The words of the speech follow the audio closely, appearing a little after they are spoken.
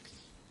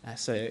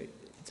So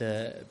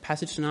the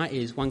passage tonight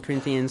is 1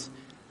 Corinthians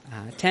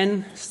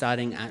 10,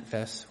 starting at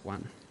verse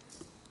 1.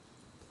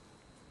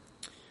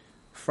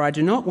 For I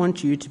do not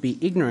want you to be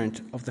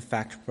ignorant of the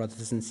fact,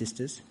 brothers and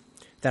sisters,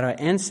 that our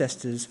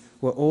ancestors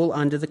were all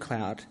under the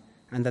cloud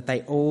and that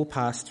they all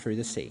passed through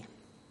the sea.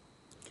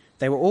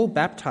 They were all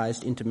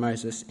baptized into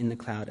Moses in the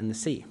cloud and the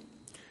sea.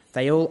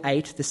 They all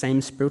ate the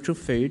same spiritual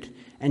food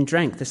and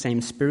drank the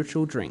same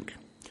spiritual drink,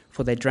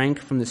 for they drank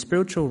from the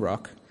spiritual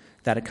rock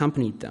that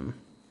accompanied them,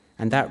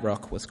 and that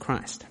rock was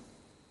Christ.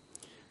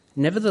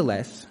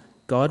 Nevertheless,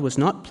 God was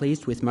not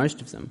pleased with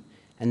most of them,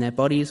 and their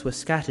bodies were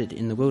scattered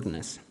in the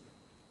wilderness.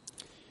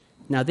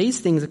 Now these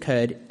things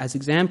occurred as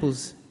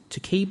examples to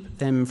keep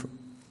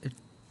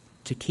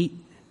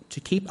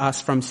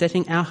us from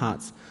setting our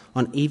hearts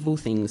on evil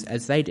things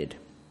as they did.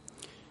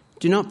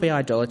 Do not be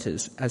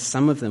idolaters, as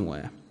some of them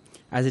were.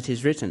 As it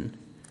is written,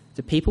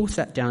 the people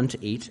sat down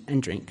to eat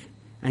and drink,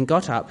 and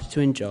got up to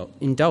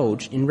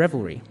indulge in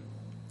revelry.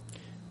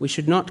 We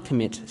should not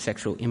commit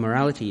sexual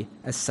immorality,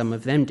 as some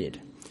of them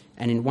did,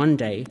 and in one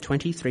day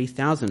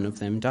 23,000 of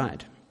them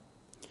died.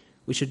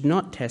 We should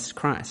not test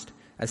Christ,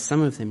 as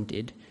some of them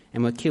did,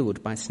 and were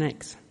killed by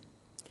snakes.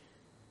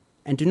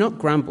 And do not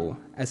grumble,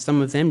 as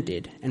some of them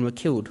did, and were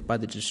killed by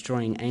the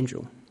destroying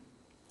angel.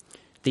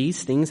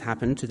 These things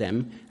happened to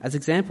them as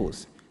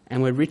examples,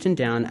 and were written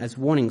down as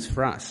warnings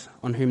for us,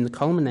 on whom the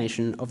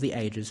culmination of the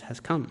ages has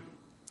come.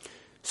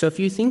 So if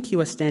you think you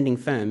are standing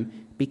firm,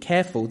 be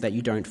careful that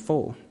you don't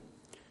fall.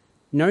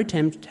 No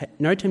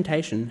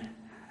temptation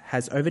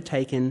has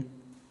overtaken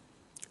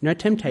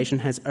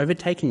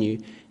you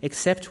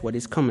except what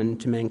is common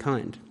to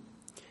mankind.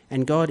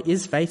 And God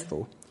is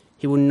faithful.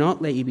 He will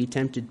not let you be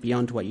tempted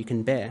beyond what you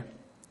can bear.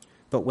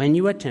 But when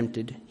you are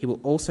tempted, he will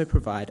also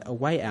provide a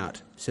way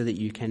out so that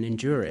you can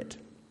endure it.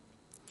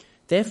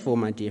 Therefore,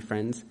 my dear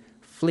friends,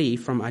 flee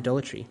from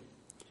idolatry.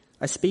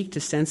 I speak to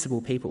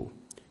sensible people.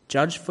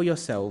 Judge for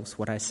yourselves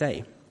what I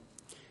say.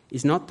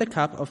 Is not the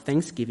cup of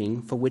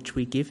thanksgiving for which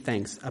we give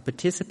thanks a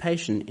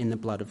participation in the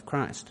blood of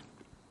Christ?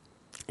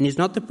 And is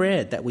not the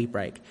bread that we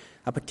break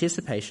a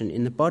participation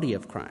in the body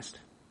of Christ?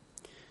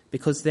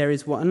 Because there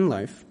is one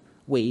loaf,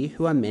 we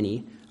who are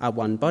many are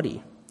one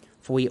body,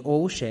 for we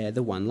all share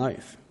the one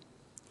loaf.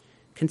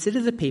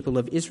 Consider the people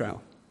of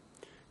Israel.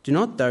 Do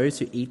not those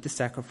who eat the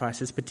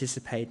sacrifices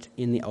participate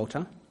in the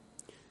altar?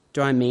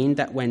 Do I mean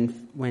that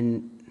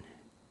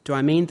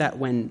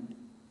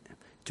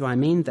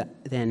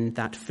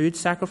that food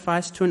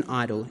sacrificed to an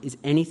idol is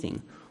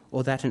anything,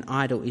 or that an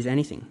idol is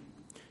anything?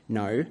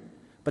 No,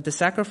 but the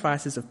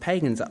sacrifices of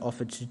pagans are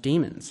offered to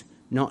demons,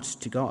 not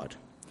to God.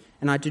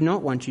 And I do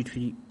not want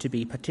you to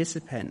be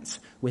participants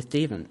with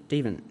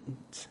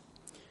demons.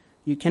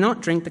 You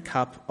cannot drink the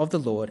cup of the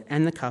Lord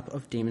and the cup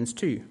of demons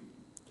too.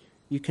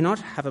 You cannot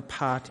have a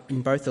part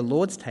in both the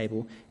Lord's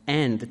table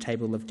and the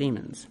table of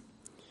demons.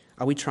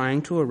 Are we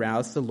trying to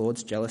arouse the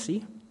Lord's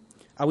jealousy?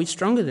 Are we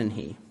stronger than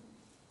he?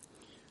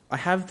 I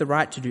have the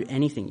right to do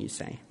anything, you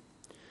say,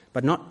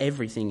 but not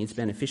everything is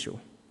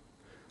beneficial.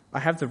 I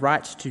have the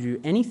right to do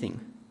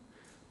anything,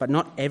 but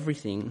not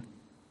everything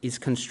is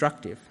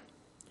constructive.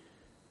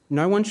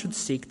 No one should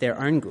seek their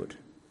own good,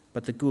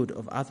 but the good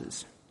of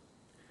others.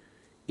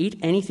 Eat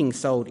anything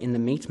sold in the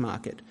meat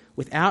market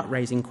without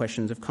raising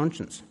questions of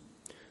conscience,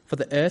 for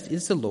the earth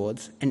is the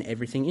Lord's and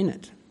everything in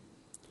it.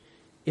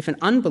 If an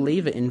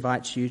unbeliever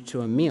invites you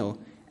to a meal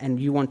and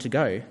you want to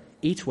go,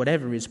 eat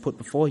whatever is put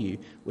before you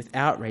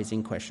without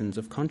raising questions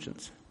of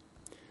conscience.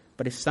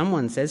 But if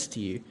someone says to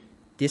you,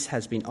 "This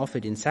has been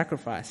offered in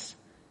sacrifice,"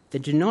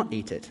 then do not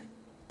eat it,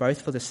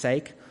 both for the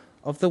sake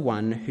of the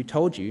one who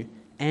told you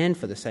and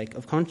for the sake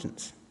of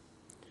conscience.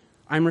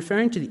 I am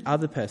referring to the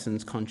other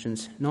person's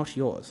conscience, not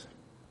yours.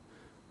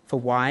 For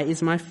why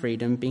is my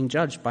freedom being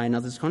judged by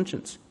another's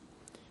conscience?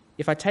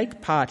 If I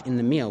take part in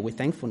the meal with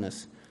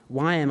thankfulness,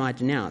 why am I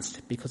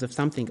denounced because of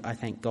something I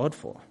thank God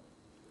for?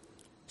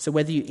 So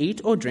whether you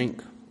eat or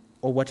drink,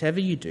 or whatever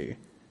you do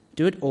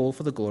it all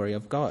for the glory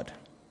of God.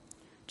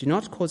 Do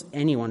not cause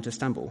anyone to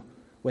stumble,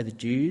 whether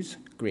Jews,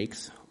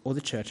 Greeks, or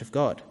the church of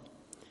God.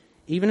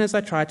 Even as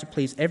I try to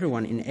please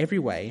everyone in every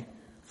way,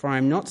 for I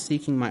am not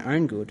seeking my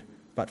own good,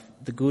 but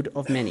the good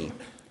of many,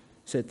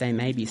 so that they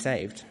may be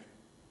saved.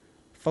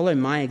 Follow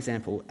my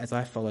example as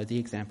I follow the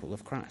example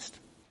of Christ.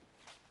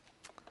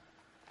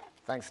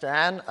 Thanks,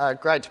 Dan.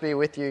 Great to be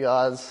with you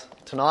guys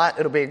tonight.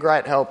 It'll be a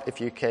great help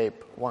if you keep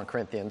 1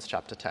 Corinthians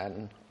chapter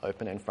 10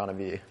 open in front of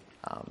you.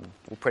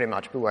 We'll pretty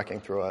much be working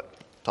through it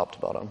top to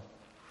bottom.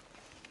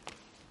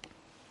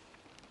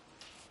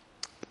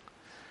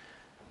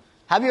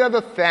 Have you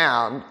ever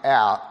found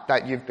out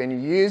that you've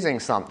been using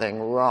something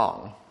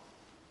wrong?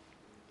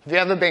 Have you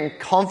ever been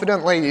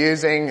confidently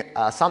using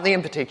something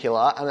in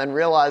particular and then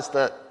realised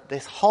that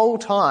this whole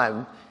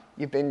time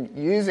you've been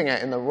using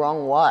it in the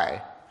wrong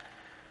way?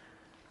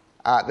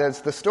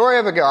 There's the story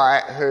of a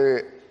guy who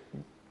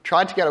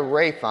tried to get a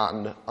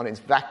refund on his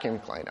vacuum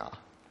cleaner.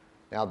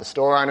 Now, the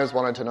store owners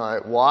wanted to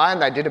know why,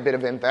 and they did a bit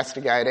of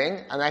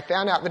investigating, and they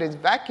found out that his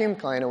vacuum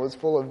cleaner was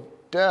full of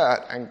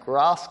dirt and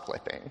grass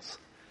clippings.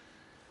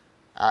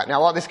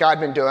 Now what this guy had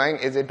been doing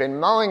is he'd been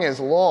mowing his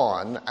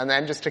lawn, and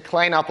then just to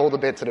clean up all the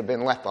bits that had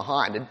been left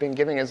behind, he'd been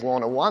giving his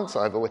lawn a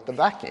once-over with the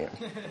vacuum.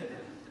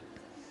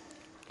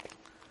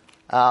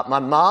 My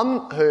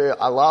mum, who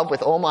I love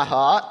with all my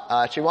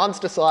heart, she once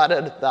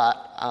decided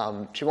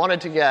that she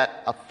wanted to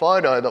get a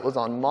photo that was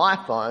on my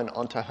phone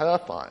onto her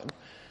phone.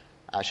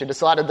 She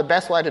decided the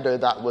best way to do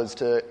that was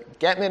to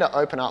get me to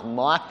open up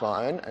my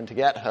phone and to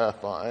get her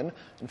phone,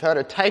 and for her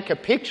to take a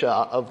picture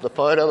of the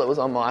photo that was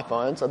on my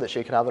phone so that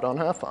she could have it on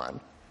her phone.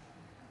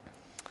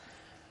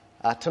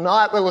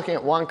 Tonight we're looking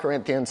at 1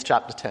 Corinthians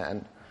chapter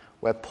 10,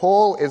 where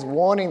Paul is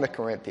warning the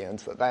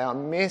Corinthians that they are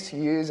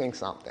misusing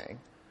something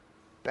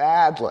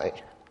badly.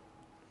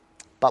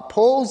 But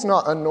Paul's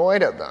not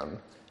annoyed at them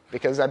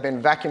because they've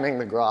been vacuuming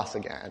the grass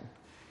again.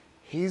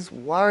 He's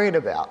worried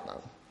about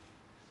them.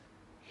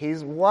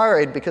 He's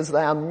worried because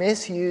they are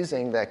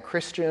misusing their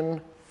Christian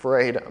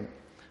freedom.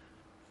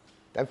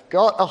 They've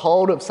got a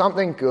hold of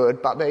something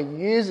good, but they're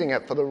using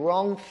it for the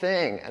wrong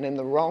thing and in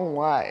the wrong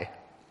way.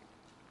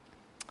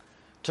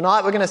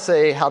 Tonight we're going to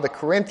see how the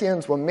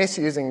Corinthians were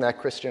misusing their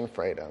Christian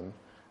freedom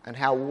and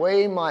how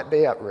we might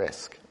be at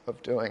risk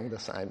of doing the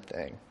same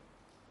thing.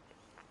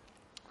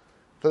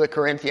 For the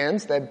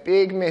Corinthians, their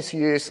big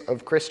misuse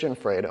of Christian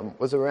freedom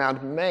was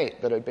around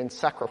meat that had been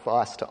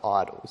sacrificed to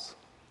idols.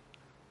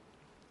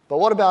 But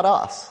what about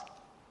us?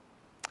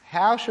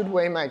 How should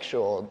we make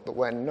sure that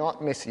we're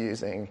not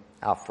misusing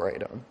our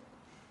freedom?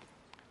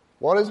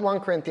 What does 1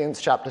 Corinthians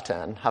chapter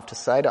 10 have to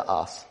say to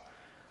us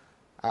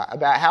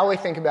about how we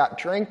think about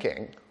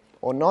drinking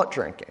or not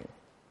drinking,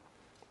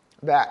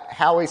 about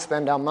how we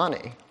spend our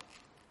money,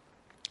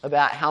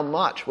 about how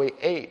much we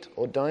eat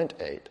or don't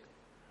eat,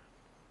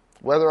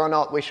 whether or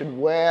not we should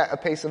wear a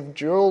piece of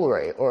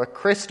jewellery or a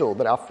crystal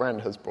that our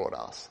friend has brought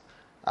us,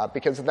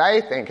 because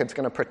they think it's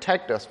going to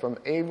protect us from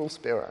evil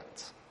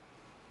spirits.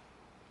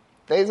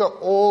 These are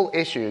all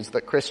issues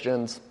that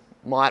Christians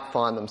might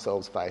find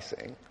themselves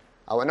facing.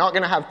 We're not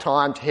going to have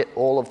time to hit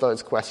all of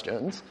those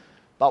questions,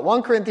 but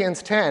 1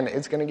 Corinthians 10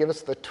 is going to give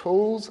us the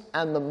tools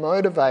and the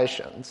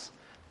motivations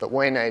that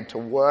we need to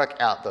work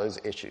out those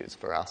issues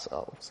for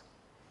ourselves.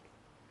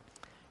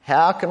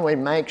 How can we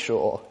make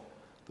sure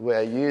that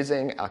we're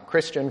using our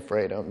Christian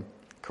freedom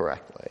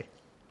correctly?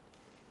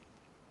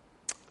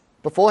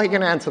 Before he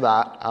can answer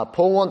that,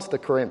 Paul wants the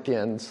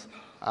Corinthians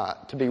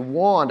to be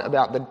warned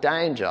about the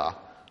danger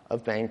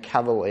of being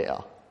cavalier,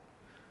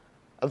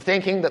 of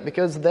thinking that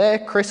because they're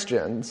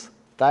Christians,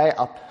 they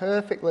are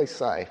perfectly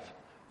safe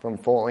from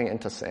falling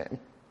into sin.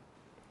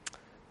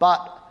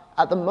 But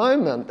at the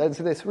moment, there's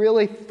this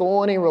really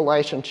thorny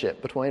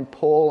relationship between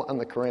Paul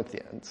and the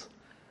Corinthians.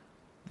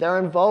 They're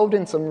involved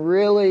in some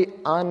really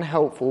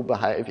unhelpful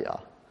behaviour,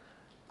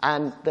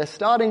 and they're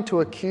starting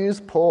to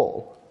accuse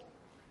Paul.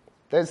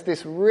 There's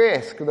this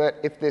risk that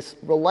if this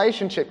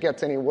relationship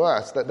gets any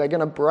worse, that they're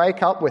going to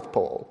break up with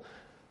Paul,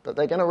 that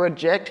they're going to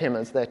reject him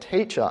as their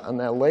teacher and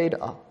their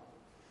leader.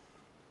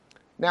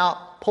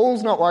 Now,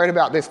 Paul's not worried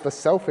about this for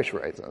selfish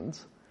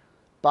reasons,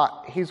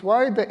 but he's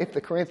worried that if the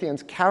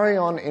Corinthians carry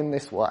on in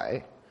this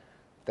way,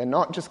 they're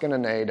not just going to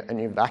need a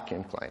new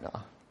vacuum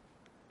cleaner.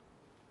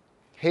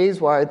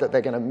 He's worried that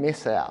they're going to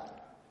miss out,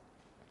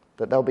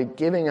 that they'll be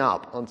giving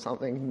up on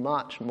something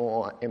much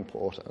more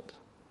important.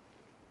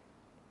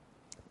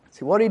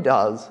 See, what he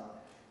does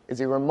is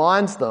he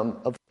reminds them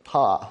of the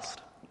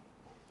past.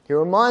 He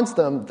reminds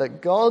them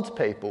that God's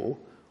people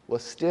were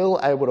still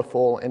able to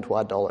fall into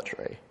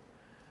idolatry,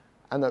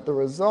 and that the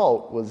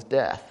result was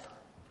death.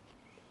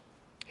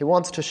 He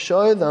wants to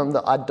show them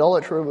that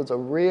idolatry was a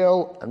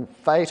real and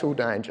fatal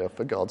danger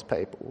for God's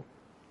people.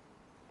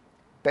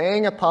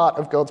 Being a part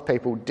of God's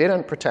people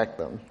didn't protect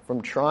them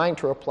from trying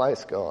to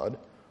replace God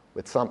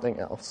with something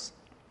else.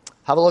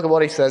 Have a look at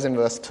what he says in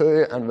verse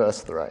 2 and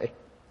verse 3.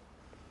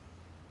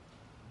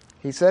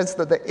 He says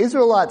that the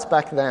Israelites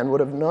back then would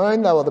have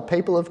known they were the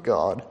people of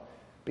God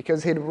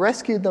because he'd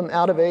rescued them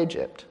out of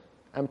Egypt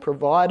and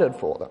provided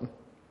for them.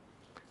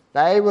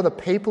 They were the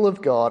people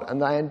of God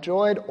and they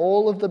enjoyed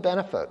all of the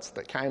benefits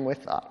that came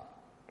with that.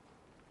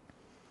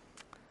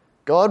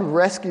 God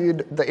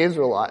rescued the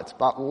Israelites,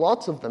 but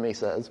lots of them, he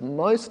says,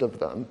 most of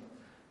them,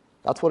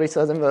 that's what he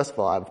says in verse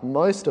 5,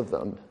 most of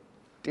them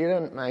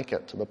didn't make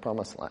it to the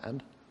promised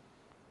land.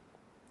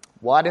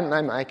 Why didn't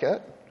they make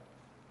it?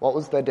 What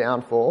was their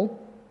downfall?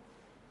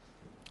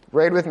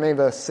 Read with me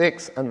verse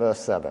 6 and verse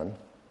 7.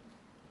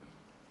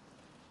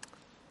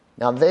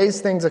 Now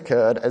these things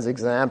occurred as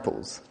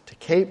examples to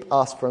keep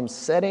us from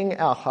setting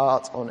our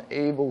hearts on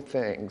evil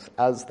things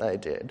as they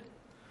did.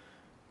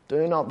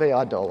 Do not be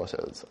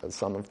idolaters, as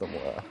some of them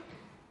were.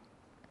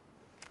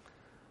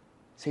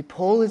 See,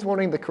 Paul is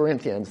warning the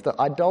Corinthians that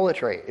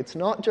idolatry, it's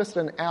not just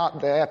an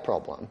out there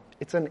problem,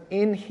 it's an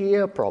in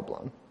here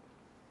problem.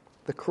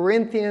 The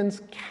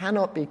Corinthians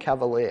cannot be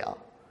cavalier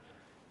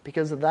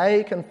because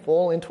they can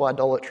fall into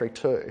idolatry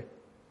too.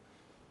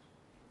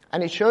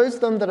 And he shows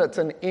them that it's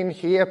an in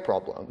here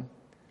problem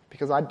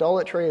because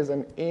idolatry is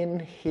an in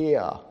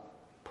here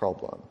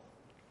problem.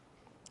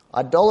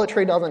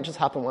 Idolatry doesn't just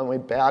happen when we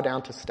bow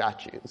down to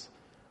statues.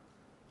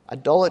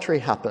 Idolatry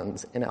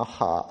happens in our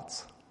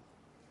hearts.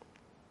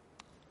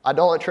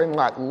 Idolatry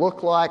might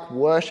look like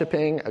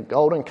worshipping a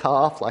golden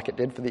calf like it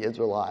did for the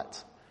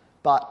Israelites.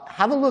 But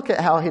have a look at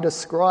how he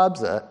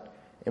describes it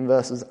in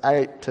verses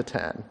 8 to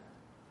 10.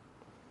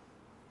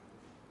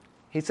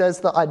 He says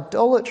that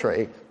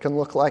idolatry can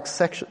look like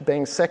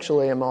being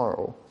sexually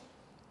immoral.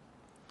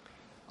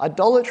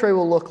 Idolatry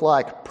will look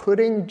like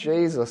putting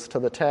Jesus to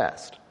the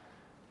test,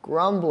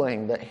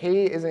 grumbling that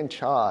he is in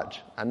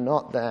charge and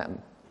not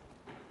them.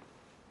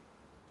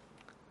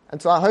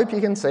 And so I hope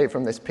you can see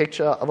from this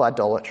picture of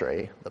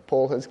idolatry that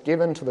Paul has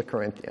given to the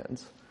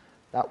Corinthians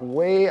that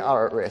we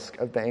are at risk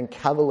of being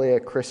cavalier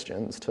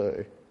Christians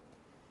too.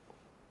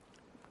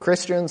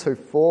 Christians who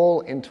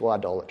fall into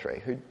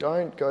idolatry, who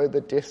don't go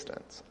the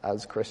distance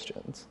as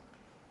Christians.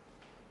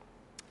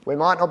 We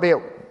might not be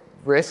at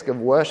risk of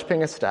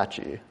worshipping a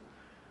statue,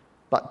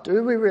 but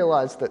do we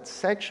realise that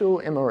sexual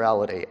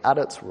immorality at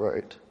its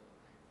root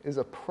is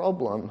a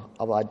problem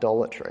of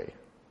idolatry?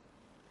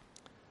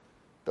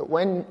 That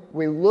when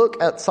we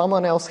look at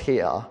someone else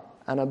here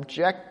and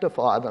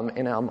objectify them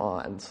in our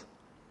minds,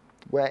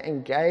 we're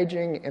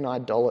engaging in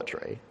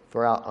idolatry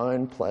for our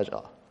own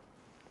pleasure.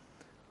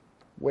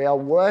 We are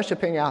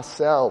worshipping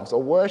ourselves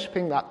or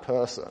worshipping that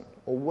person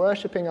or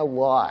worshipping a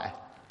lie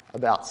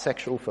about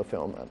sexual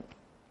fulfillment.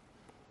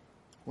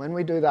 When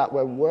we do that,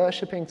 we're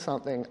worshipping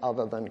something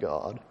other than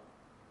God.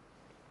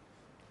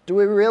 Do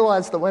we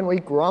realise that when we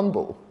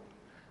grumble,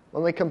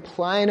 when we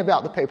complain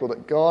about the people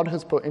that God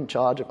has put in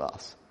charge of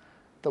us,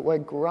 that we're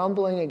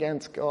grumbling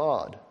against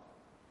God,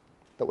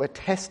 that we're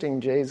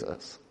testing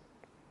Jesus?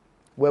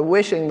 We're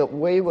wishing that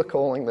we were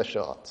calling the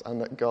shots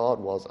and that God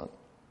wasn't.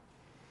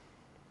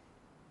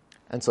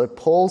 And so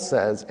Paul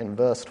says in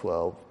verse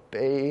 12,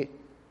 be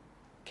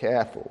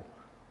careful.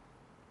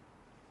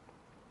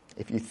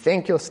 If you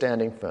think you're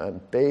standing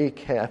firm, be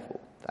careful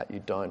that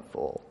you don't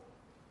fall.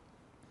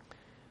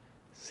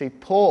 See,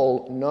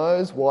 Paul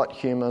knows what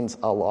humans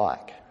are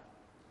like.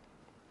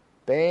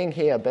 Being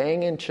here,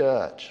 being in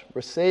church,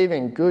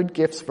 receiving good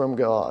gifts from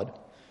God,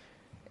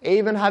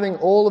 even having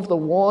all of the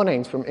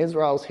warnings from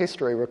Israel's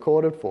history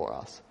recorded for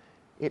us,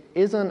 it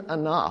isn't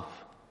enough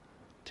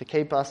to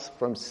keep us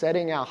from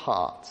setting our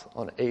hearts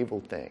on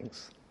evil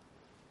things.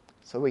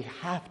 So we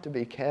have to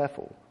be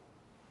careful.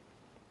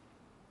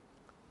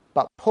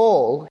 But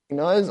Paul, he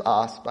knows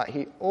us, but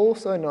he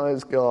also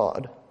knows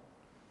God.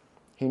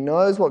 He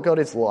knows what God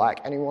is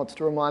like, and he wants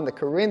to remind the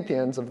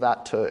Corinthians of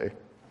that too.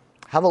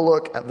 Have a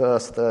look at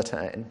verse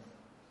 13.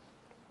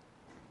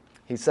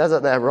 He says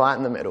it there right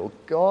in the middle.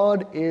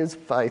 God is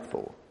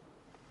faithful.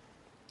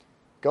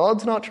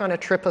 God's not trying to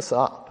trip us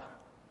up.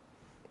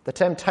 The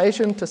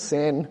temptation to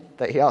sin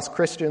that he asks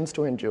Christians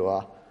to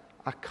endure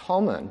are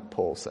common,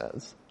 Paul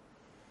says.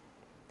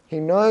 He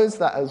knows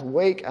that as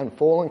weak and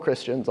fallen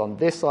Christians on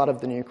this side of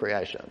the new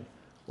creation,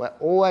 we're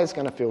always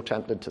going to feel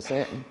tempted to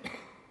sin.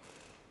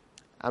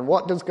 And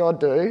what does God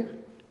do?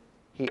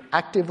 He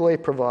actively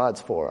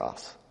provides for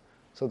us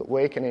so that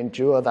we can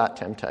endure that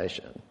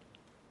temptation.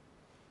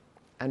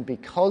 And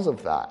because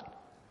of that,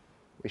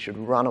 we should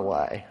run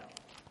away.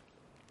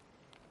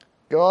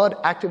 God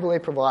actively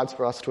provides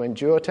for us to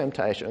endure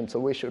temptation, so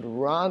we should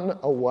run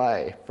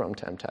away from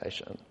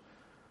temptation.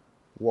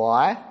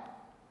 Why?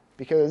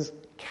 Because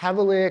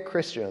cavalier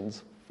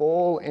Christians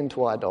fall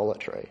into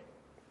idolatry.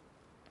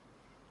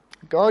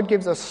 God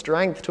gives us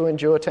strength to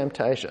endure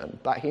temptation,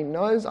 but he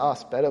knows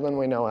us better than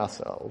we know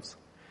ourselves.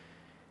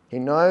 He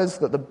knows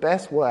that the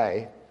best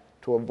way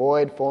to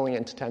avoid falling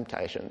into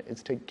temptation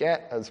is to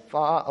get as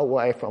far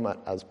away from it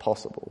as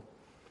possible.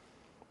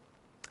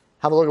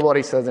 Have a look at what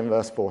he says in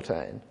verse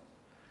 14.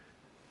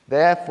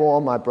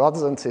 Therefore, my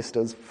brothers and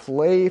sisters,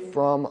 flee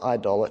from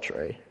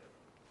idolatry.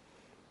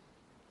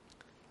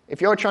 If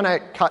you're trying to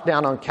cut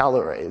down on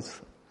calories,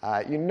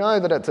 you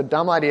know that it's a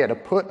dumb idea to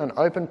put an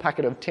open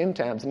packet of Tim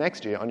Tams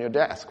next to you on your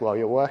desk while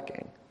you're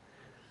working.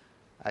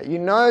 You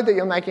know that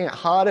you're making it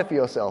harder for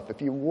yourself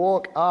if you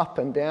walk up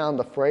and down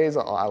the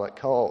freezer aisle at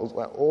Coles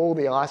where all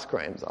the ice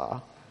creams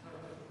are.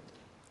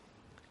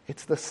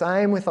 It's the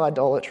same with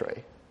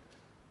idolatry,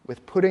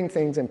 with putting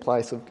things in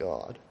place of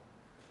God.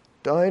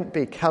 Don't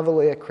be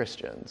cavalier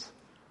Christians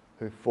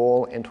who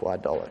fall into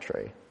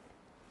idolatry.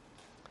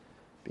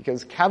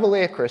 Because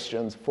cavalier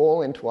Christians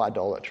fall into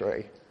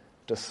idolatry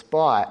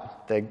despite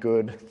their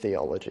good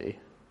theology.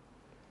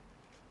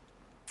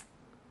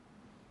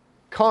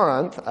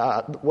 Corinth,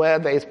 where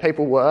these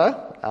people were,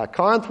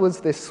 Corinth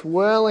was this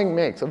swirling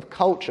mix of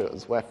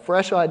cultures where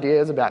fresh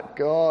ideas about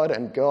God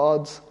and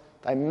gods,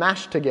 they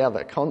mashed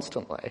together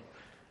constantly.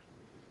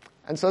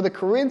 And so the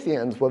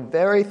Corinthians were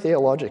very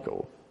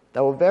theological.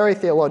 They were very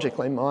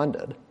theologically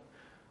minded.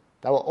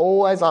 They were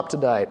always up to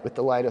date with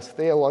the latest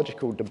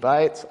theological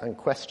debates and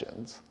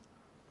questions.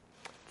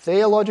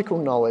 Theological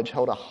knowledge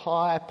held a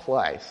high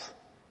place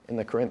in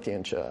the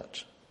Corinthian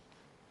church.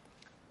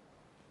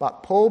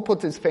 But Paul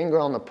puts his finger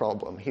on the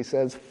problem. He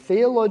says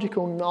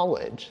theological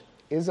knowledge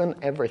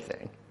isn't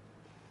everything.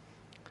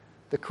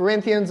 The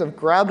Corinthians have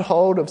grabbed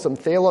hold of some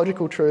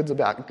theological truths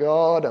about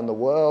God and the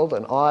world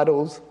and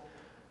idols,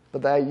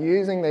 but they're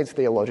using these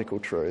theological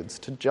truths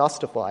to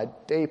justify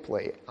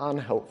deeply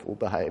unhelpful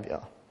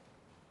behaviour.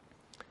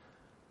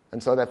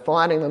 And so they're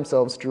finding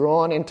themselves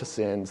drawn into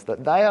sins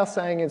that they are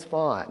saying is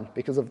fine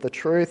because of the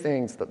true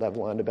things that they've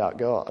learned about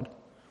God.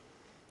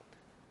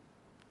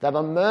 They've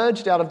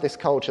emerged out of this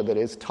culture that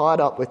is tied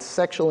up with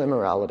sexual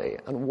immorality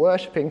and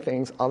worshipping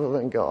things other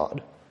than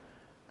God,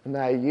 and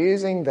they're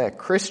using their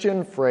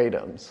Christian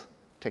freedoms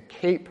to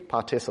keep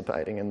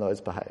participating in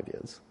those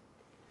behaviours.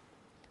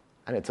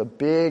 And it's a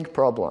big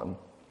problem.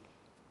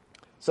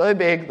 So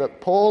big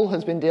that Paul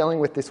has been dealing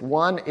with this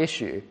one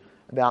issue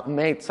about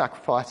meat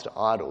sacrificed to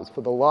idols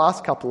for the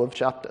last couple of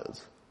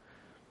chapters.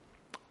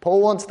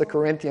 Paul wants the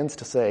Corinthians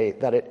to see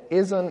that it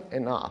isn't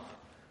enough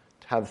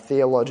to have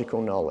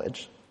theological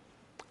knowledge.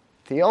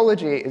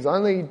 Theology is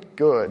only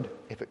good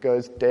if it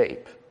goes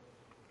deep.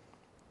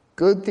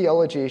 Good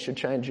theology should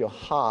change your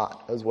heart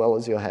as well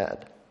as your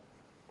head.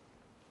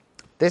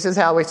 This is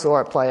how we saw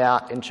it play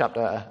out in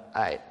chapter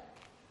 8.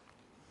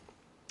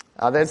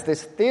 There's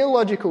this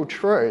theological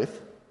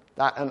truth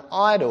that an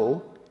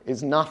idol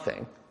is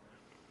nothing.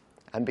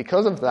 And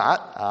because of that,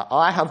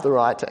 I have the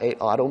right to eat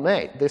idol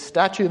meat. This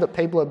statue that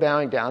people are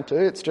bowing down to,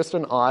 it's just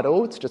an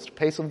idol, it's just a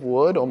piece of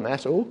wood or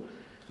metal.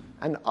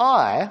 And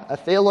I, a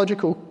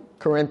theological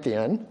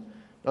Corinthian,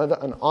 know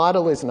that an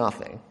idol is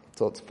nothing,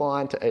 so it's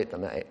fine to eat the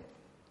meat.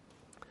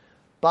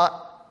 But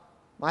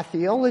my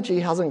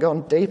theology hasn't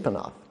gone deep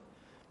enough,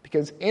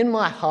 because in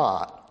my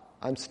heart,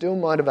 I'm still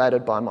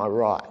motivated by my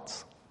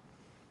rights.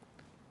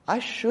 I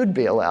should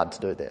be allowed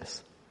to do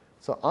this,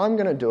 so I'm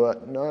going to do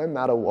it no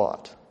matter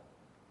what.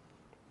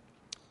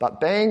 But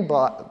being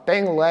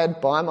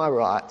led by my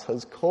rights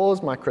has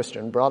caused my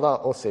Christian brother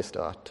or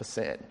sister to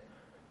sin.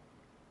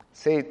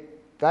 See,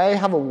 they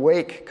have a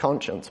weak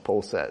conscience,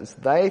 Paul says.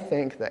 They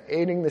think that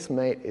eating this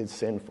meat is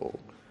sinful.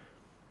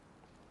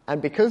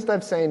 And because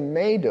they've seen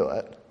me do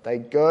it, they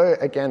go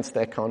against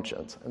their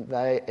conscience and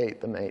they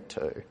eat the meat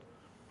too.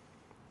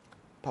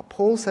 But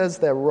Paul says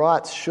their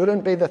rights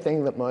shouldn't be the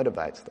thing that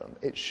motivates them.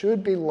 It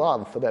should be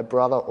love for their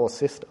brother or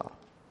sister.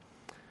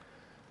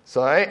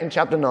 So in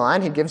chapter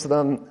 9, he gives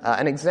them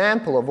an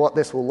example of what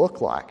this will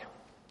look like.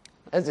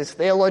 As this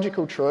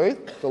theological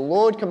truth, the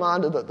Lord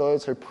commanded that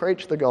those who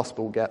preach the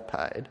gospel get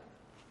paid.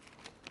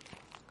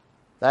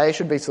 They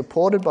should be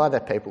supported by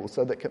their people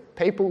so that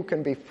people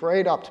can be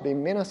freed up to be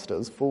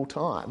ministers full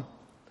time.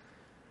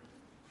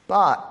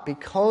 But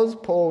because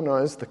Paul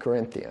knows the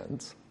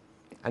Corinthians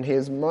and he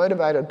is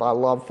motivated by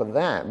love for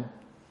them,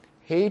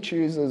 he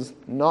chooses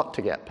not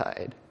to get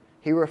paid.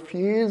 He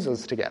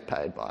refuses to get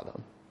paid by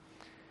them.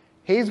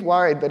 He's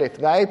worried that if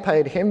they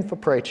paid him for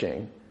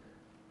preaching,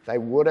 they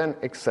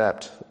wouldn't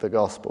accept the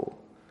gospel.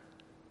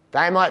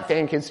 They might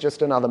think he's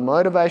just another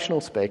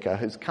motivational speaker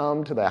who's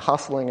come to their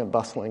hustling and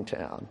bustling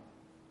town.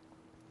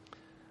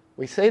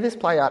 We see this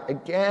play out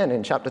again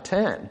in chapter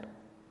 10.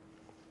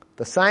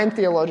 The same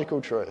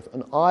theological truth,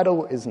 an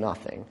idol is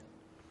nothing.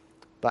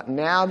 But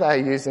now they're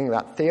using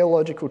that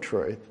theological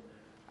truth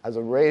as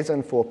a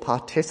reason for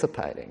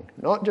participating,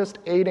 not just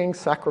eating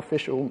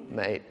sacrificial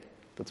meat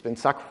that's been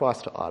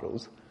sacrificed to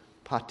idols,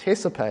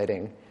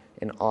 participating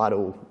in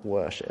idol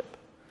worship.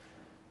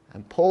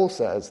 And Paul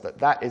says that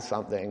that is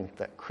something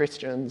that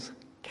Christians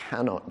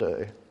cannot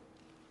do.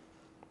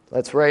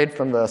 Let's read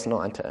from verse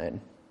 19.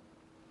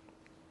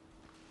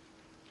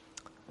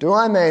 Do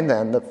I mean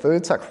then that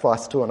food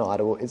sacrificed to an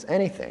idol is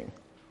anything,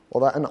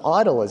 or that an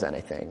idol is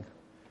anything?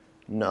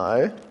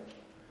 No,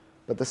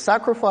 but the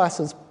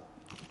sacrifices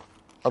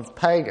of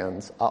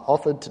pagans are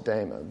offered to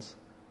demons,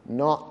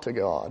 not to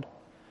God.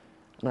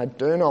 And I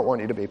do not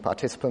want you to be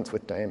participants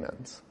with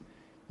demons.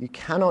 You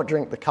cannot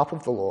drink the cup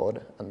of the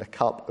Lord and the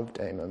cup of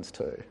demons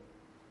too.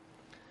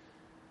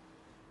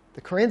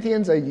 The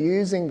Corinthians are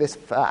using this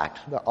fact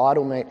that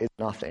idol meat is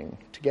nothing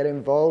to get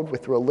involved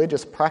with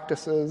religious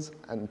practices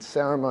and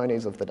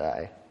ceremonies of the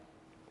day.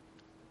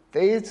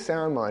 These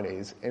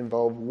ceremonies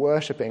involve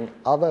worshipping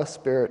other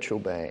spiritual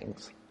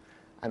beings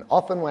and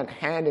often went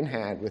hand in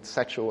hand with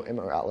sexual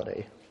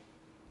immorality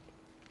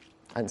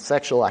and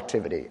sexual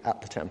activity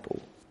at the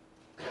temple.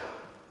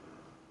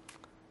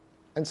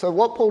 And so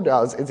what Paul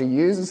does is he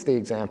uses the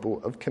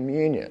example of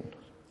communion.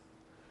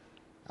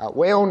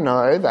 We all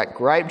know that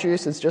grape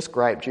juice is just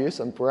grape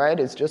juice and bread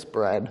is just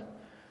bread.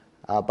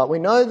 But we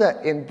know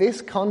that in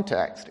this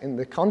context, in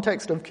the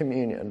context of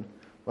communion,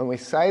 when we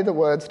say the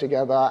words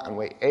together and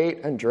we eat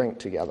and drink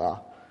together,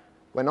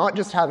 we're not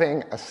just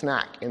having a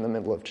snack in the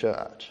middle of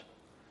church.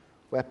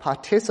 We're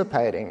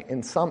participating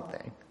in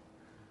something.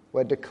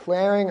 We're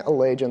declaring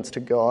allegiance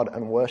to God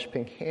and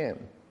worshipping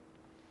Him.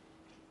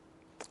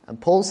 And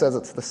Paul says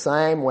it's the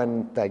same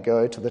when they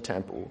go to the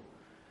temple.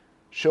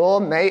 Sure,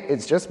 meat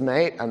is just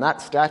meat and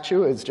that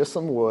statue is just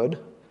some wood,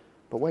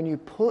 but when you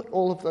put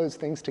all of those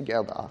things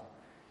together,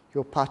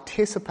 you're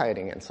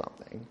participating in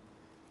something.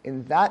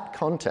 In that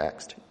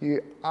context,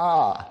 you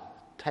are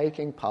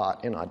taking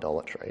part in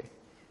idolatry.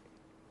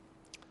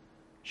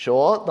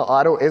 Sure, the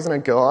idol isn't a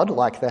god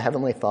like the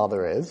Heavenly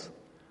Father is,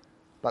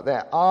 but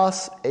there are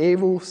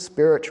evil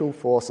spiritual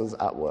forces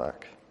at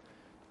work.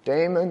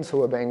 demons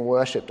who are being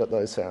worshipped at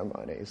those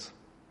ceremonies.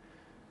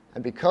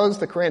 And because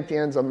the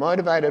Corinthians are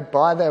motivated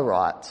by their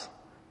rites,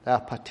 they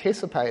are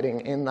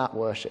participating in that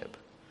worship.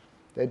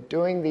 They're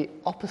doing the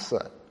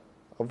opposite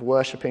of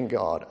worshipping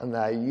God, and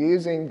they're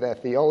using their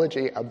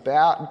theology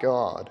about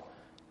God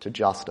to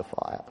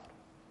justify it.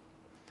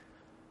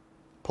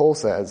 Paul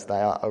says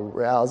they are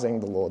arousing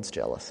the Lord's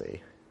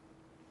jealousy.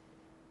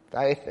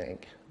 They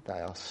think they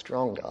are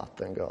stronger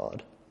than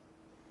God.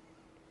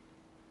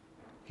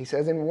 He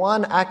says in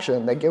one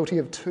action they're guilty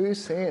of two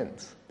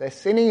sins. They're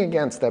sinning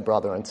against their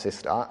brother and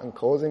sister and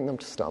causing them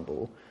to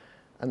stumble,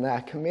 and they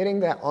are committing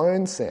their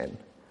own sin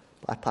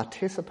by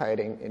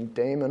participating in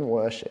demon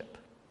worship.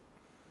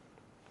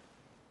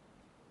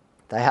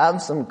 They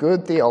have some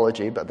good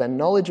theology, but their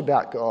knowledge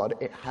about God,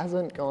 it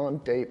hasn't gone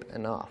deep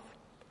enough.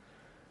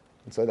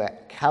 And so their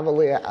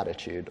cavalier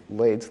attitude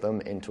leads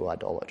them into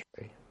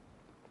idolatry.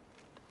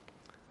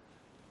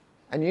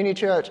 And Uni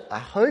Church, I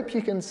hope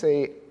you can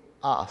see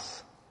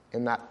us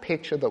in that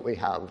picture that we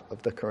have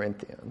of the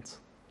Corinthians.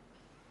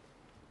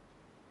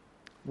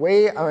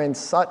 We are in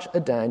such a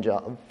danger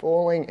of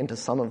falling into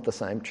some of the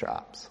same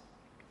traps.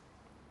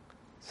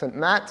 St.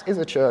 Matt's is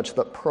a church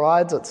that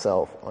prides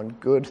itself on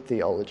good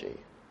theology,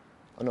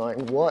 on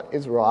knowing what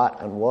is right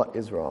and what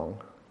is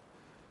wrong.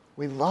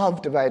 We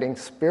love debating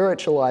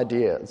spiritual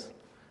ideas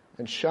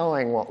and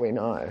showing what we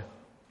know.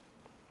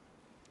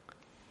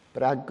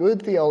 But our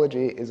good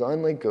theology is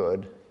only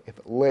good if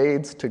it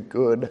leads to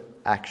good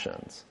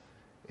actions,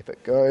 if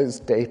it goes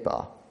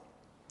deeper,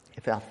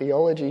 if our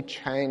theology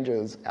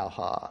changes our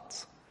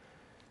hearts.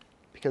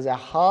 Because our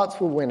hearts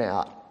will win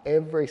out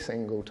every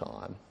single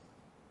time.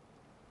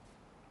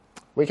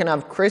 We can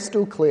have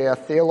crystal clear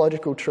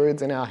theological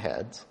truths in our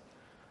heads,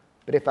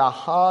 but if our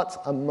hearts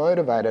are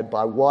motivated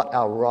by what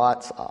our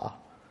rights are,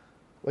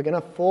 we're going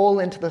to fall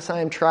into the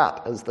same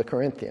trap as the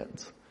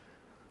Corinthians.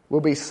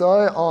 We'll be so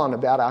on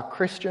about our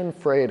Christian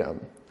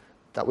freedom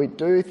that we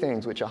do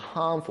things which are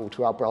harmful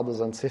to our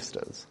brothers and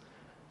sisters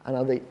and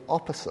are the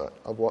opposite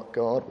of what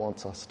God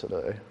wants us to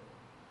do.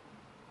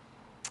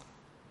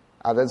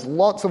 There's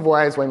lots of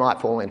ways we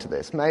might fall into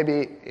this.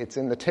 Maybe it's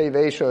in the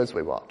TV shows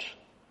we watch,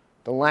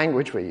 the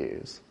language we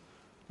use,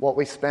 what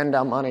we spend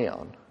our money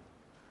on.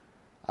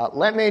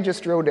 Let me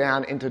just drill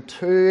down into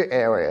two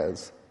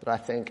areas that I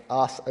think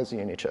us as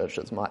uni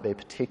churches might be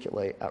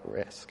particularly at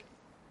risk.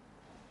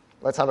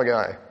 Let's have a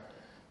go.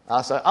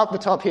 So up the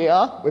top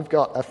here, we've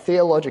got a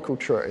theological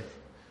truth.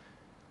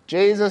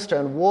 Jesus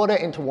turned water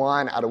into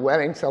wine at a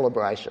wedding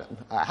celebration.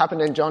 It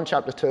happened in John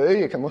chapter 2.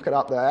 You can look it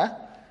up there.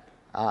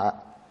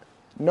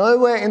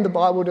 Nowhere in the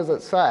Bible does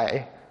it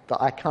say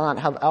that I can't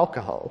have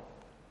alcohol.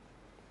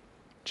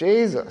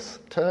 Jesus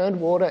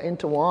turned water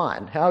into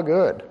wine. How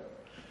good.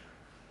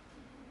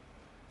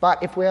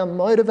 But if we are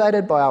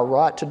motivated by our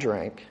right to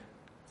drink,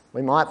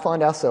 we might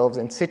find ourselves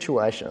in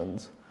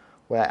situations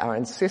where our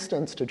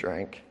insistence to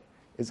drink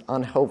is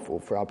unhelpful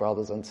for our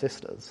brothers and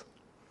sisters,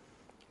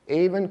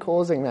 even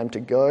causing them to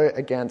go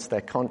against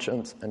their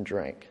conscience and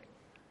drink,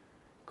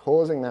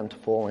 causing them to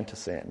fall into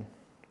sin.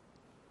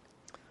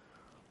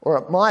 Or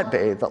it might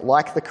be that,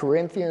 like the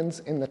Corinthians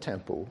in the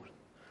temple,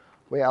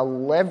 we are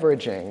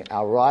leveraging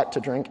our right to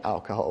drink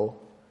alcohol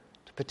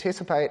to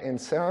participate in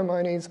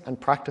ceremonies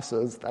and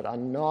practices that are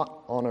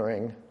not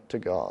honouring to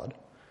God.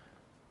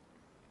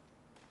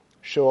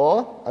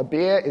 Sure, a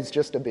beer is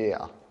just a beer.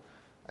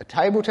 A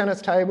table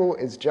tennis table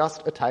is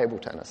just a table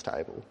tennis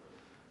table.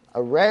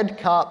 A red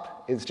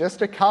cup is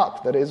just a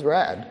cup that is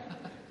red.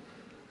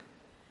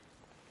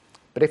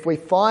 But if we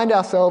find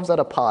ourselves at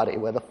a party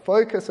where the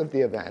focus of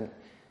the event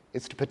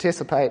is to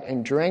participate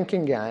in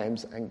drinking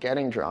games and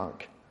getting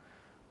drunk,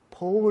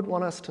 Paul would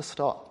want us to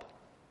stop.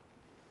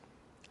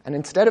 And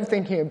instead of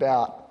thinking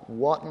about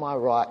what my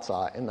rights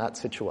are in that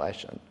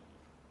situation,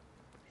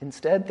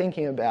 instead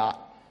thinking about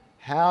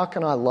how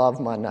can I love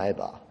my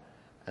neighbour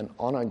and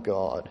honour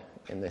God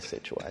in this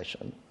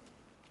situation.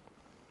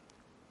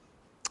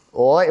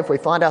 Or if we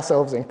find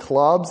ourselves in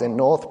clubs in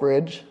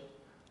Northbridge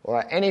or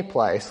at any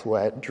place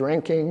where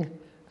drinking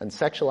and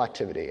sexual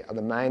activity are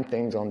the main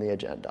things on the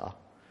agenda,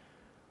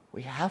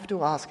 we have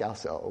to ask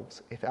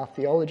ourselves if our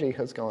theology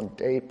has gone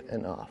deep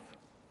enough.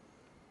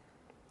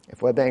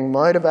 If we're being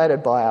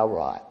motivated by our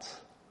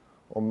rights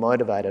or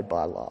motivated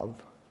by love.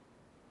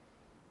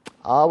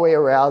 Are we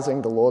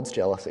arousing the Lord's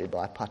jealousy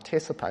by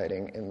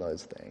participating in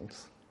those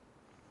things?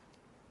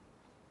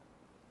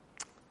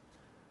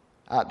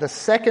 The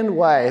second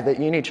way that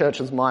uni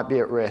churches might be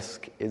at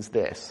risk is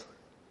this.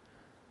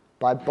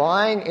 By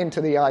buying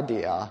into the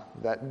idea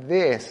that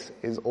this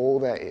is all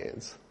there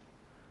is.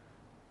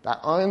 That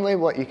only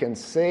what you can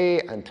see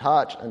and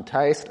touch and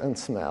taste and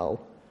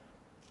smell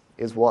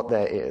is what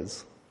there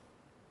is.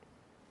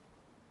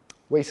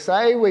 We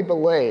say we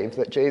believe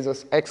that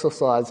Jesus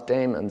exorcised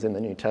demons in the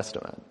New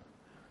Testament,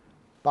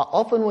 but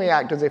often we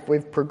act as if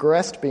we've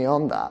progressed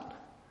beyond that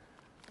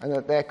and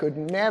that there could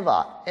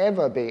never,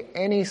 ever be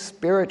any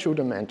spiritual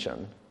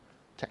dimension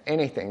to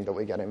anything that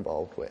we get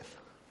involved with.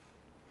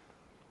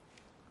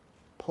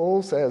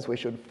 Paul says we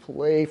should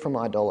flee from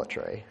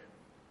idolatry.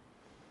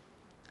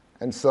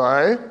 And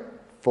so,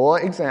 for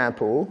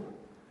example,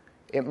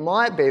 it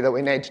might be that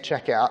we need to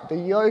check out the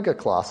yoga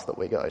class that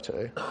we go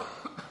to.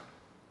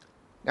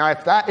 Now,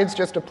 if that is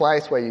just a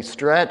place where you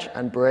stretch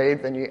and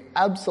breathe, then you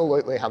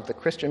absolutely have the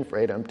Christian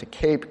freedom to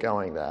keep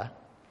going there.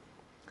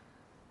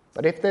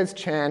 But if there's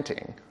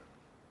chanting,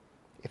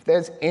 if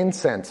there's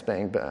incense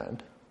being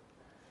burned,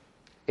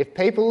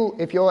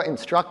 if your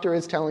instructor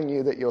is telling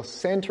you that you're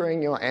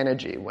centering your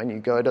energy when you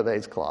go to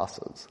these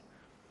classes,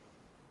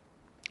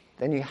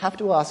 then you have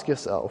to ask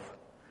yourself,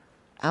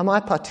 am I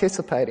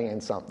participating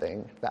in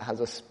something that has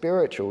a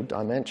spiritual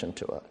dimension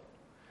to it?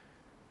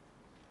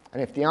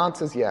 And if the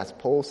answer is yes,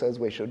 Paul says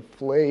we should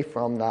flee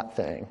from that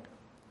thing.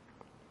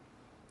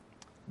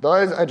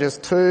 Those are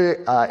just two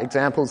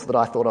examples that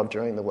I thought of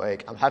during the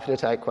week. I'm happy to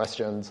take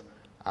questions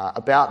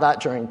about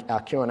that during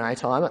our Q&A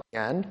time at the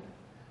end.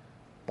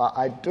 But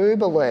I do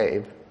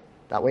believe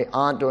that we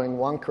aren't doing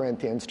 1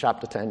 Corinthians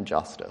chapter 10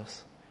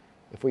 justice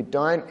if we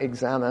don't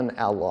examine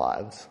our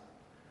lives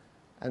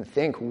and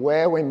think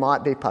where we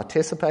might be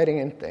participating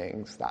in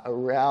things that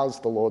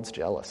arouse the Lord's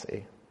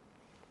jealousy.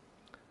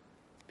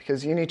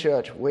 Because Uni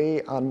Church,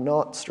 we are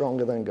not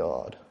stronger than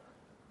God.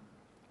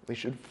 We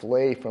should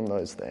flee from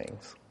those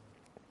things.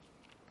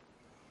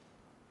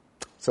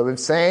 So we've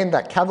seen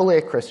that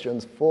cavalier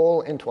Christians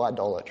fall into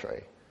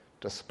idolatry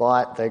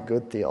despite their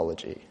good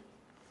theology.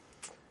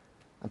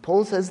 And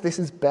Paul says this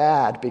is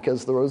bad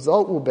because the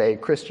result will be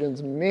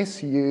Christians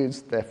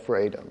misuse their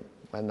freedom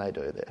when they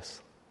do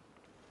this.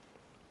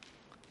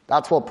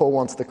 That's what Paul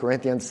wants the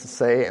Corinthians to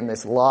see in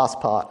this last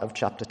part of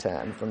chapter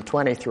 10, from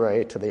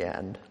 23 to the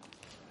end.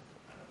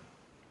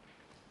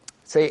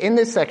 See, in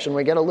this section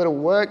we get a little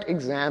worked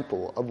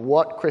example of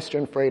what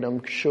Christian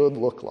freedom should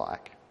look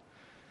like.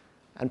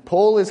 And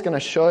Paul is going to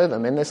show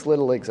them in this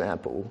little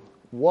example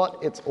what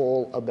it's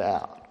all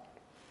about.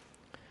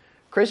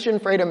 Christian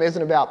freedom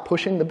isn't about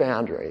pushing the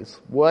boundaries,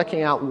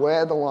 working out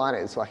where the line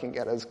is so I can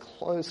get as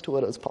close to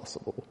it as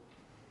possible.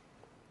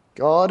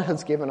 God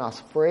has given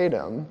us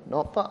freedom,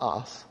 not for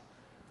us,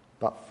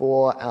 but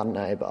for our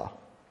neighbour.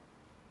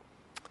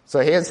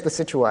 So here's the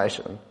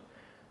situation.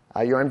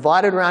 You're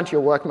invited around to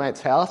your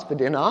workmate's house for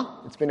dinner.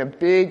 It's been a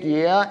big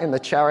year in the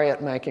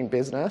chariot making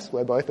business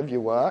where both of you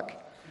work.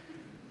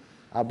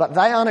 But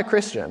they aren't a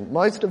Christian.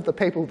 Most of the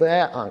people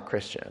there aren't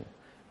Christian.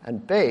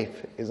 And beef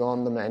is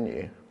on the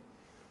menu.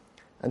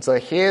 And so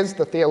here's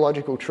the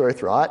theological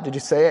truth, right? Did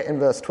you see it in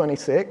verse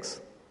 26?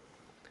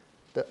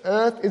 The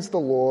earth is the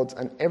Lord's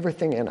and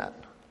everything in it.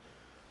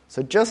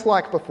 So just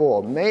like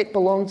before, meat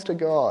belongs to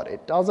God.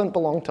 It doesn't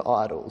belong to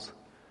idols.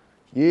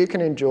 You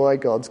can enjoy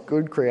God's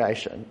good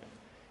creation.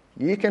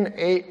 You can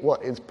eat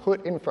what is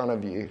put in front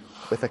of you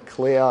with a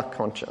clear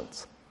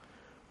conscience.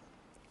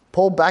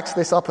 Paul backs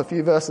this up a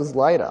few verses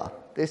later.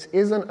 This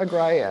isn't a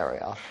grey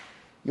area.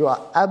 You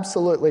are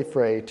absolutely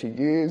free to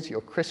use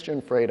your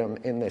Christian freedom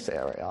in this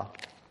area.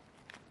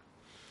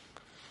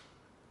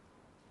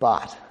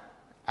 But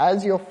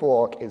as your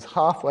fork is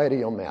halfway to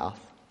your mouth,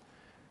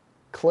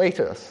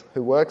 Cletus,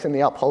 who works in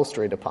the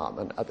upholstery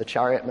department at the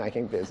chariot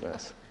making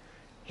business,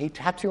 he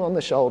taps you on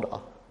the shoulder.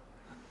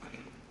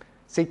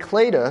 See,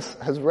 Cletus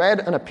has read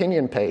an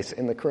opinion piece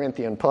in the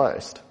Corinthian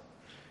Post.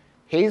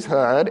 He's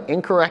heard,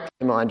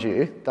 incorrectly mind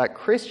you, that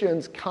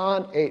Christians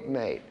can't eat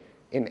meat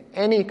in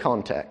any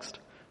context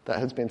that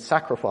has been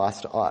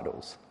sacrificed to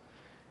idols.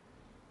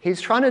 He's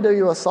trying to do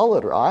you a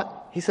solid, right?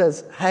 He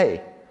says,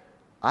 hey,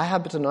 I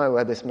happen to know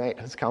where this meat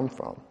has come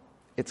from.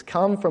 It's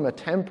come from a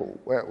temple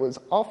where it was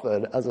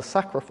offered as a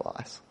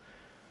sacrifice.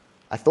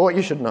 I thought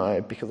you should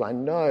know because I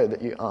know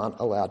that you aren't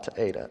allowed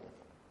to eat it.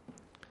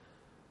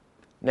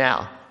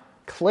 Now,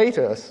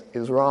 Cletus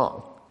is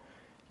wrong.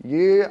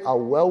 You are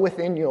well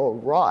within your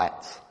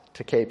rights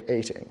to keep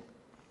eating.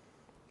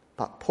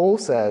 But Paul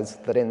says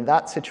that in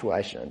that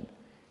situation,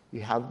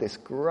 you have this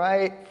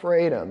great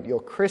freedom,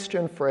 your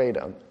Christian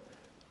freedom,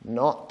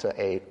 not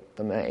to eat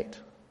the meat.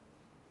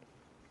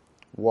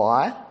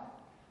 Why?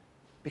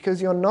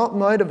 Because you're not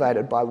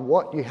motivated by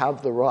what you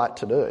have the right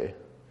to do.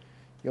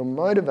 You're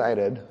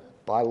motivated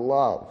by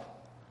love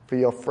for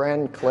your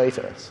friend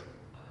Cletus.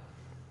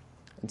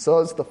 And so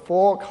as the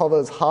fork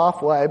hovers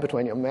halfway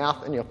between your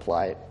mouth and your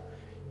plate,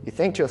 you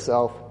think to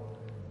yourself,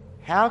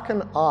 how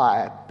can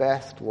I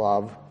best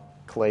love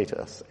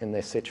Cletus in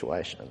this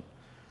situation?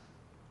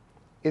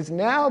 Is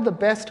now the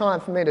best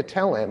time for me to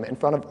tell him in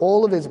front of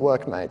all of his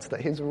workmates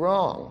that he's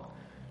wrong,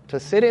 to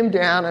sit him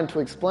down and to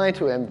explain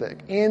to him the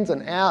ins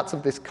and outs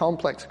of this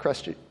complex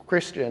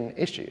Christian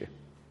issue?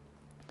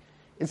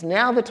 Is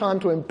now the time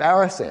to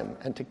embarrass him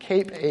and to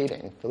keep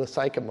eating for the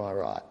sake of my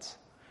rights?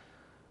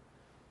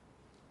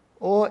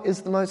 Or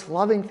is the most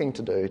loving thing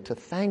to do to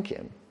thank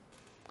him,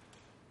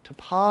 to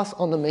pass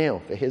on the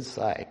meal for his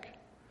sake,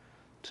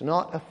 to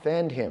not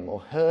offend him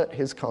or hurt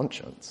his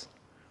conscience?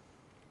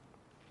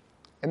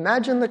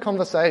 Imagine the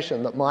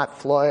conversation that might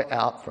flow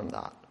out from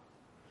that.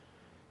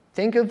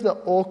 Think of the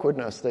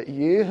awkwardness that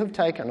you have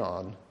taken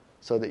on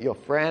so that your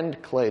friend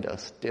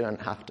Cletus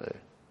didn't have to.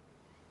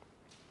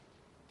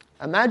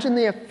 Imagine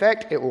the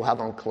effect it will have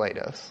on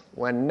Cletus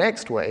when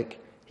next week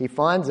he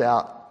finds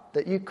out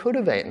that you could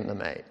have eaten the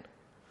meat,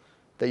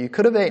 that you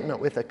could have eaten it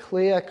with a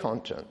clear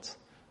conscience,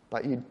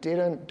 but you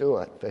didn't do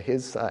it for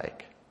his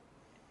sake.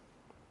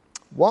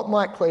 What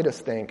might Cletus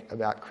think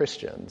about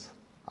Christians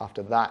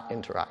after that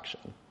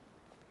interaction?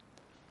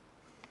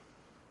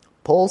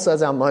 Paul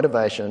says our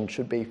motivation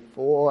should be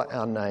for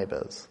our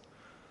neighbours.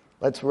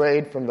 Let's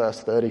read from verse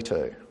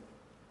 32.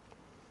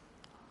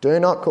 Do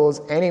not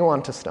cause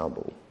anyone to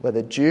stumble,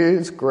 whether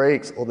Jews,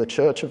 Greeks, or the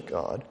church of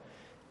God,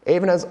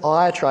 even as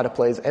I try to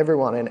please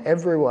everyone in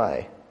every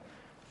way,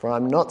 for I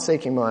am not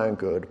seeking my own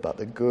good, but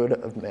the good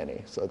of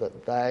many, so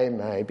that they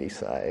may be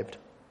saved.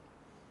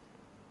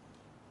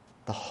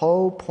 The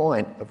whole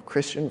point of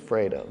Christian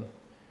freedom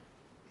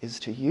is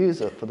to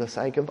use it for the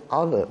sake of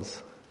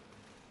others.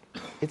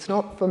 It's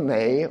not for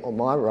me or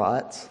my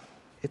rights,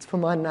 it's for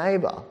my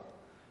neighbour,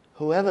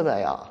 whoever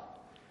they are.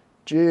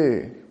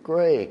 Jew,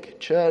 Greek,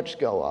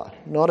 churchgoer,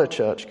 not a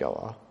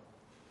churchgoer.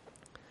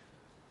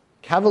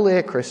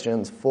 Cavalier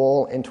Christians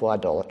fall into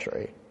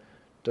idolatry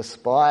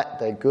despite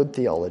their good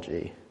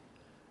theology,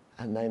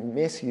 and they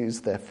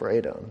misuse their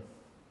freedom.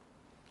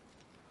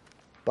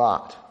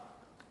 But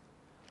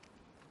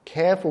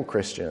careful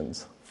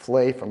Christians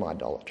flee from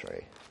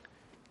idolatry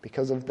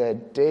because of their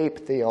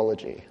deep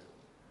theology,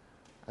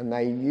 and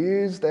they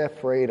use their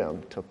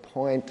freedom to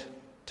point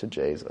to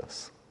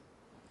Jesus.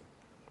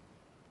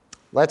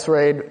 Let's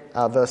read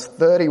verse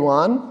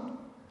 31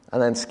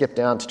 and then skip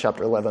down to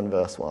chapter 11,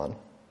 verse 1.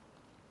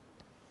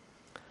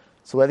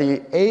 So whether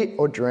you eat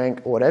or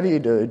drink or whatever you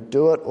do,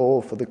 do it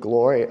all for the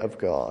glory of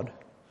God.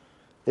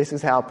 This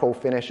is how Paul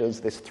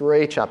finishes this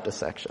 3-chapter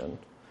section.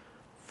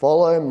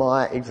 Follow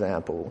my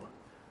example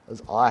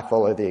as I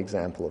follow the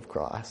example of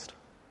Christ.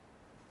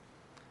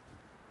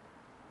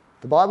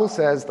 The Bible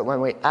says that when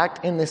we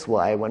act in this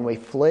way, when we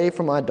flee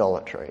from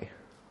idolatry,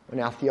 when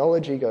our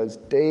theology goes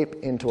deep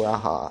into our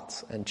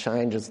hearts and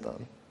changes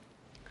them,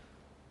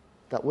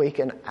 that we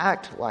can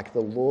act like the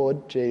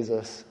Lord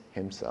Jesus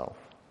himself.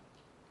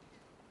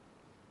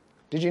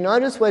 Did you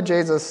notice where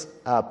Jesus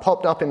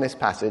popped up in this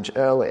passage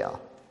earlier?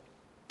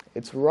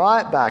 It's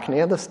right back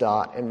near the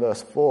start in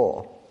verse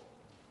 4.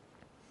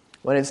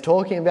 When he's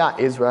talking about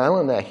Israel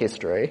and their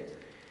history,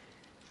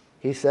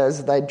 he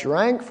says, they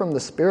drank from the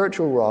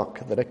spiritual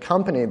rock that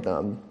accompanied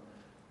them,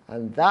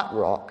 and that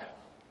rock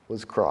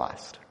was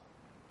Christ.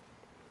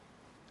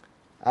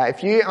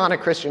 If you aren't a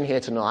Christian here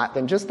tonight,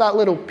 then just that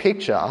little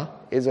picture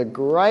is a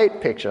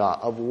great picture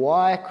of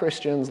why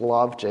Christians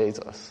love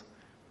Jesus.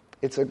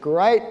 It's a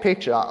great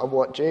picture of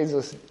what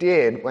Jesus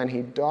did when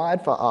he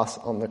died for us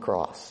on the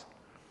cross.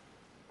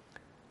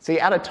 See,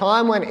 at a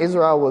time when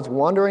Israel was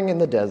wandering in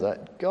the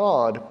desert,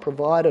 God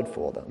provided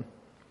for them.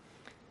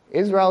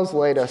 Israel's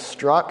leader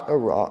struck a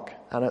rock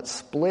and it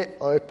split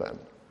open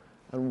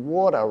and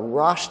water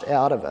rushed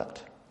out of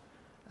it.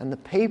 And the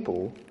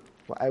people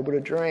were able to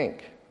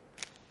drink.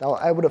 They were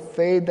able to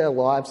feed their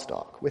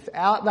livestock.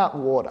 Without that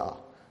water,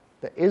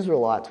 the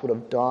Israelites would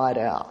have died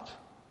out.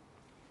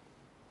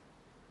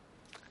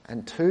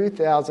 And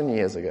 2,000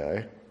 years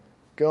ago,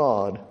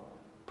 God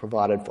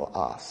provided for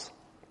us.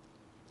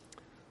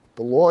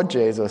 The Lord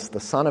Jesus,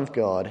 the Son of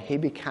God, he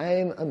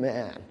became a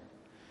man.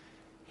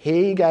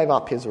 He gave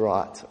up his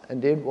rights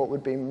and did what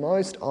would be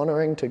most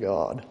honouring to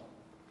God.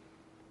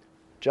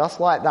 Just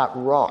like that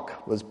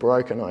rock was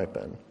broken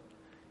open,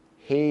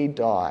 he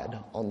died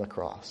on the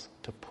cross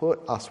to put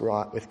us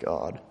right with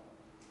God.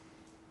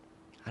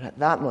 And at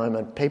that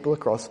moment, people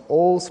across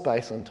all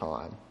space and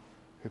time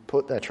who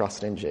put their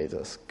trust in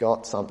Jesus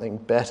got something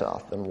better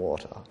than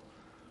water,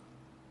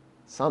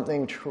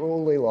 something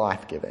truly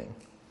life-giving.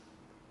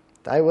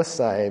 They were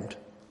saved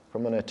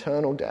from an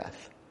eternal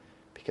death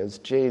because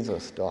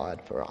Jesus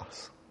died for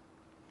us.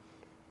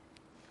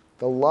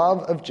 The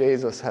love of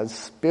Jesus has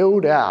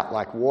spilled out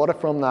like water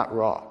from that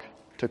rock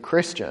to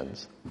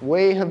Christians.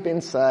 We have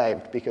been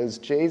saved because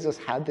Jesus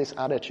had this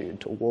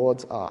attitude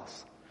towards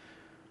us.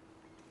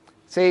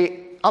 See,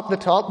 up the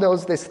top, there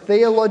was this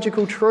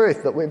theological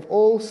truth that we've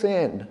all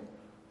sinned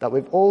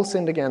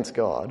against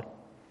God.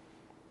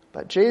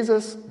 But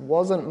Jesus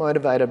wasn't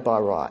motivated by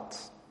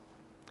rights.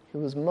 He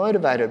was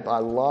motivated by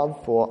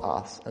love for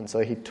us, and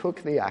so he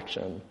took the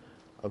action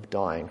of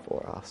dying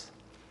for us.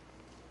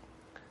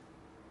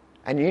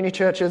 And uni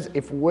churches,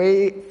 if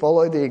we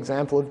follow the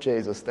example of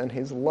Jesus, then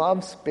his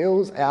love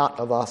spills out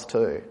of us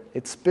too.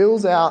 His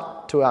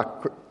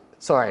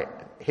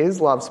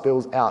love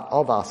spills out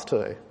of us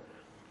too.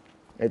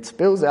 It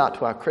spills out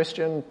to our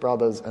Christian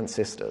brothers and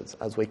sisters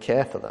as we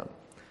care for them,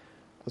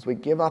 as we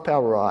give up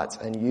our rights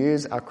and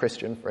use our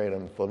Christian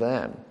freedom for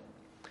them.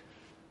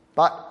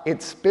 But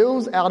it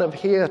spills out of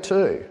here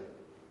too.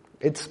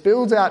 It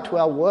spills out to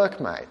our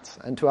workmates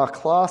and to our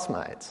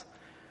classmates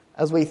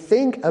as we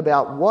think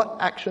about what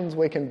actions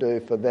we can do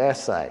for their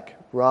sake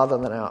rather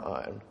than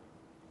our own.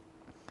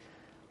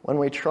 When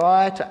we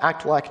try to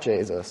act like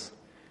Jesus,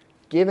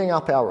 giving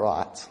up our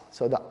rights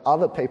so that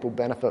other people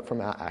benefit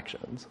from our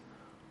actions,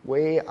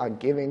 we are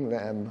giving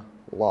them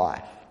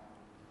life.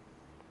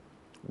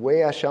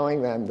 We are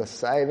showing them the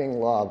saving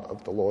love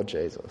of the Lord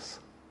Jesus.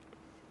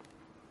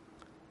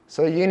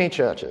 So uni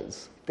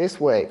churches, this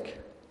week,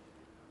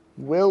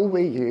 will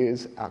we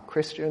use our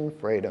Christian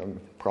freedom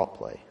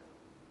properly?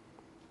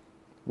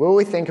 Will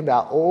we think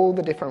about all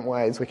the different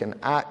ways we can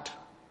act,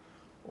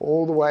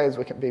 all the ways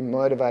we can be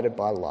motivated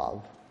by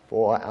love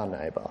for our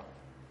neighbour?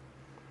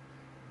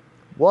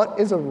 What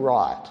is a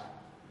right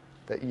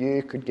that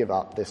you could give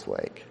up this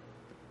week?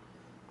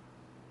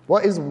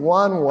 What is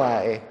one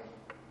way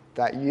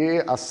that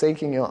you are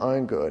seeking your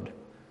own good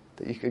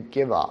that you could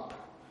give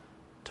up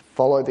to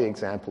follow the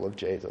example of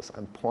Jesus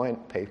and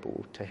point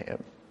people to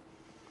him?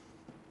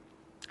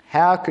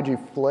 How could you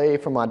flee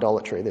from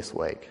idolatry this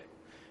week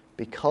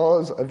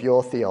because of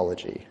your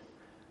theology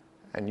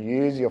and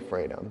use your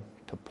freedom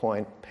to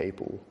point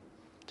people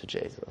to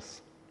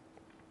Jesus?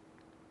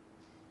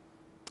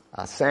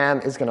 Sam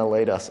is going to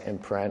lead us in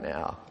prayer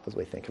now as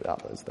we think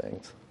about those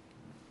things.